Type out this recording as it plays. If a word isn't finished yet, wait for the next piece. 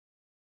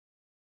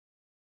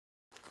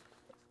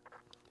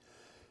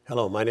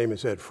Hello, my name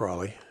is Ed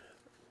Frawley.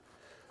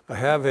 I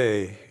have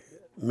a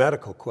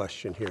medical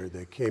question here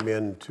that came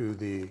into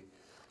the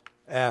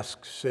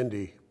Ask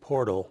Cindy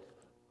portal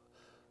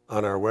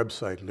on our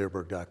website,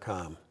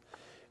 learberg.com.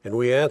 And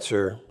we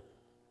answer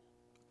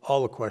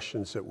all the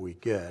questions that we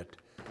get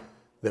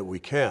that we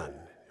can.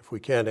 If we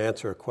can't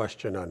answer a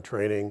question on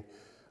training,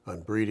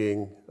 on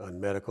breeding,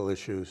 on medical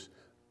issues,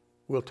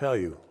 we'll tell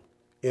you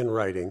in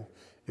writing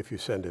if you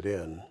send it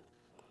in.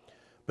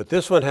 But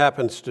this one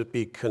happens to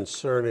be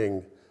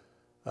concerning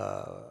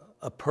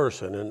a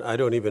person, and I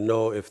don't even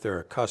know if they're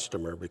a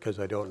customer because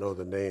I don't know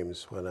the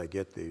names when I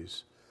get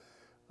these.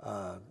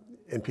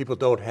 And people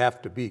don't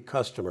have to be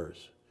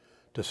customers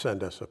to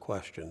send us a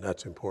question.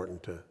 That's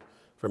important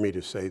for me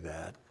to say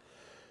that.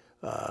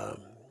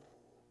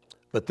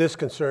 But this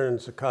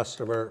concerns a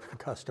customer,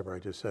 I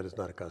just said it's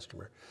not a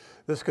customer.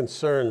 This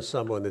concerns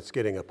someone that's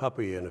getting a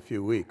puppy in a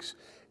few weeks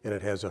and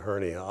it has a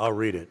hernia. I'll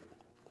read it.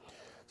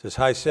 It says,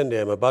 "Hi Cindy,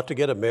 I'm about to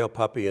get a male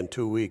puppy in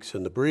 2 weeks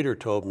and the breeder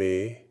told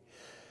me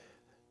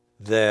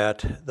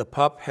that the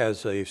pup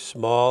has a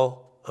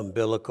small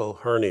umbilical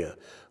hernia,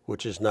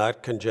 which is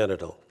not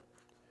congenital.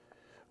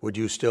 Would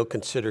you still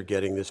consider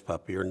getting this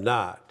puppy or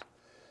not?"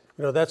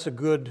 You know, that's a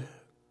good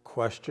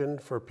question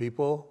for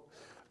people.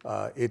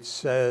 It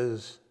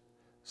says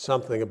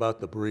something about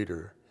the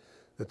breeder,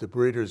 that the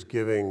breeder's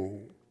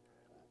giving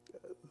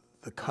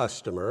the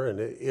customer, and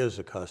it is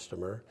a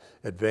customer,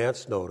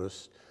 advance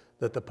notice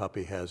that the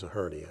puppy has a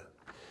hernia.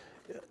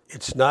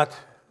 It's not,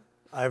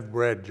 I've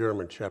bred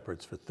German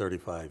Shepherds for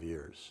 35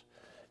 years,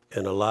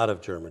 and a lot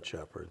of German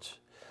Shepherds.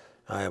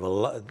 I have a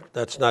lot,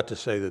 that's not to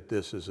say that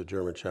this is a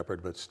German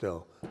Shepherd, but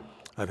still,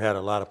 I've had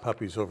a lot of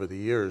puppies over the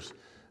years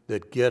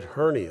that get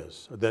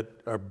hernias, that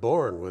are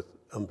born with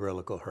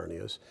umbilical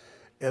hernias,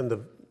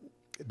 and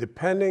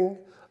depending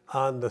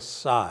on the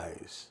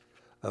size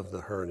of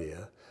the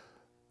hernia,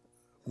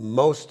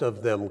 most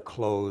of them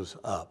close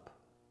up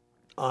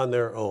on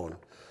their own.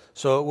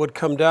 So it would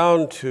come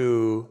down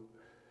to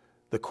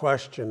the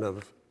question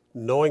of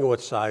knowing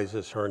what size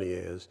this hernia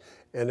is,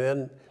 and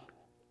then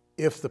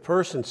if the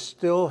person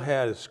still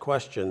has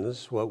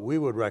questions, what we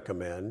would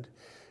recommend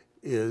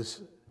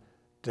is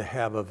to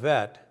have a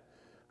vet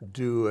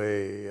do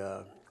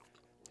a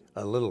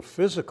little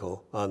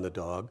physical on the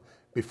dog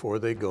before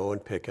they go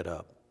and pick it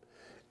up.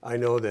 I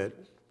know that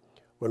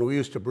when we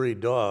used to breed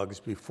dogs,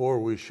 before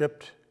we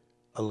shipped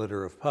a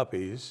litter of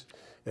puppies,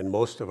 and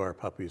most of our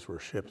puppies were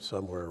shipped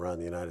somewhere around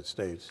the United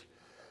States,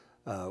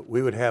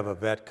 we would have a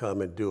vet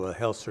come and do a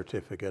health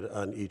certificate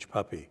on each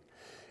puppy.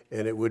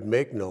 And it would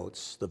make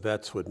notes, the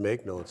vets would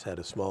make notes, had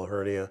a small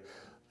hernia,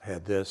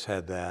 had this,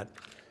 had that.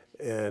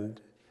 And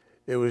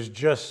it was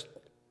just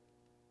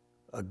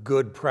a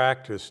good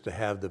practice to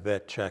have the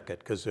vet check it,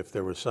 because if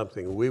there was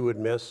something we would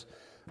miss,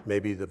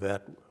 maybe the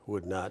vet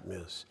would not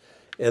miss.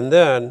 And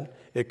then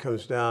it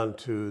comes down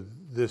to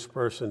this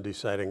person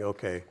deciding,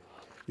 okay,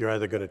 you're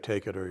either going to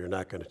take it or you're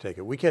not going to take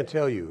it. We can't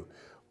tell you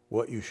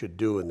what you should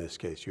do in this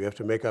case. You have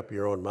to make up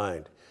your own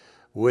mind.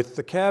 With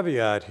the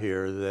caveat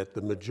here that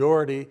the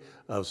majority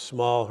of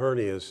small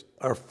hernias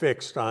are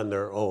fixed on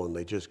their own.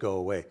 They just go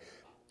away.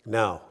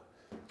 Now,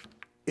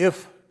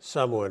 if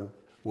someone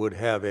would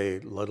have a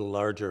little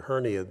larger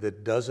hernia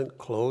that doesn't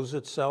close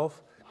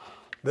itself,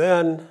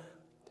 then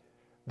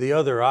the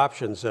other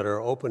options that are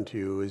open to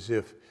you is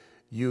if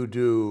you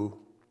do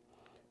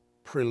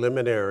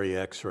preliminary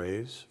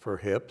x-rays for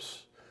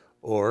hips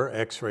or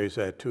x-rays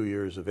at 2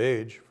 years of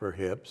age for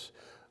hips.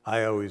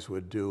 I always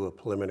would do a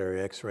preliminary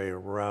x-ray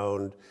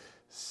around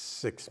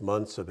 6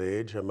 months of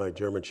age on my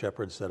German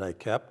Shepherds that I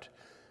kept,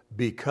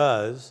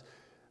 because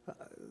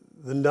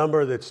the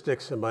number that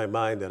sticks in my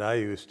mind that I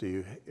used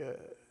to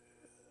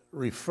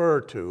refer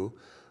to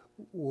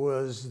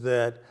was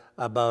that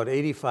about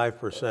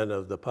 85%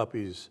 of the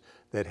puppies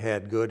that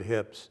had good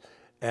hips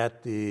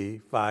at the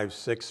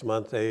 5-6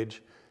 month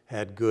age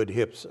had good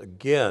hips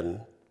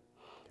again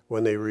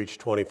when they reached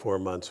 24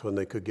 months, when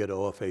they could get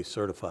OFA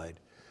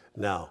certified.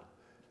 Now,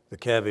 the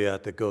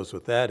caveat that goes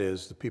with that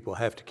is the people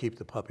have to keep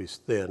the puppies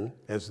thin,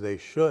 as they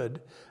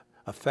should.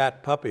 A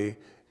fat puppy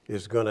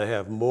is going to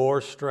have more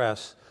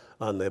stress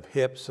on the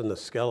hips and the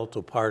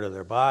skeletal part of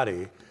their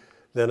body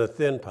than a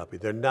thin puppy.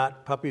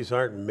 Puppies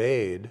aren't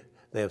made,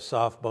 they have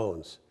soft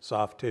bones,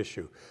 soft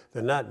tissue.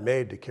 They're not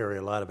made to carry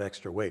a lot of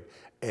extra weight.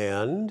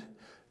 And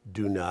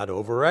do not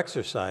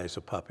over-exercise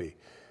a puppy.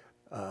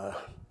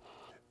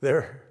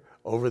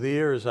 Over the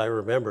years, I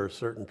remember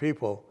certain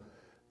people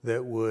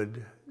that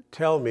would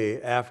tell me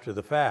after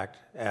the fact,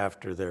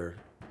 after their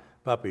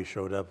puppy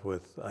showed up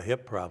with a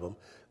hip problem,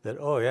 that,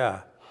 oh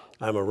yeah,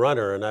 I'm a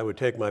runner and I would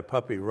take my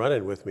puppy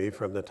running with me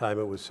from the time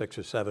it was 6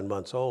 or 7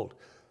 months old.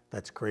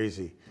 That's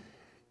crazy.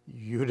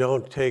 You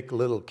don't take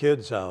little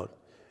kids out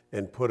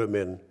and put them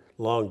in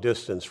long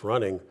distance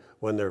running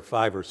when they're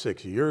 5 or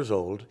 6 years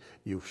old.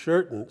 You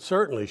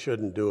certainly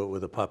shouldn't do it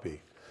with a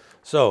puppy.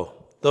 So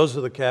those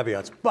are the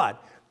caveats.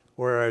 But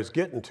where I was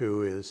getting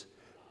to is,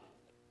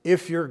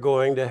 if you're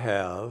going to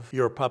have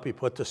your puppy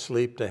put to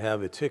sleep to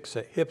have its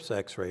hips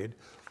x-rayed,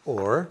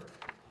 or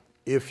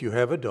if you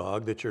have a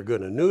dog that you're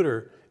going to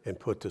neuter and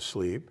put to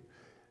sleep.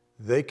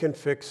 The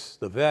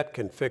vet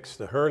can fix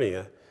the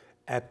hernia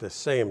at the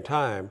same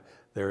time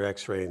they're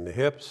x-raying the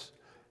hips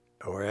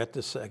or at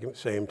the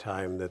same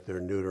time that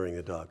they're neutering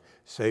the dog.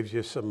 Saves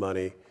you some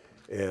money,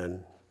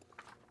 and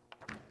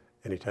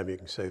anytime you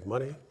can save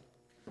money,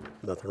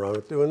 nothing wrong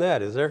with doing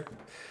that, is there?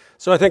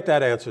 So I think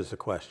that answers the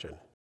question.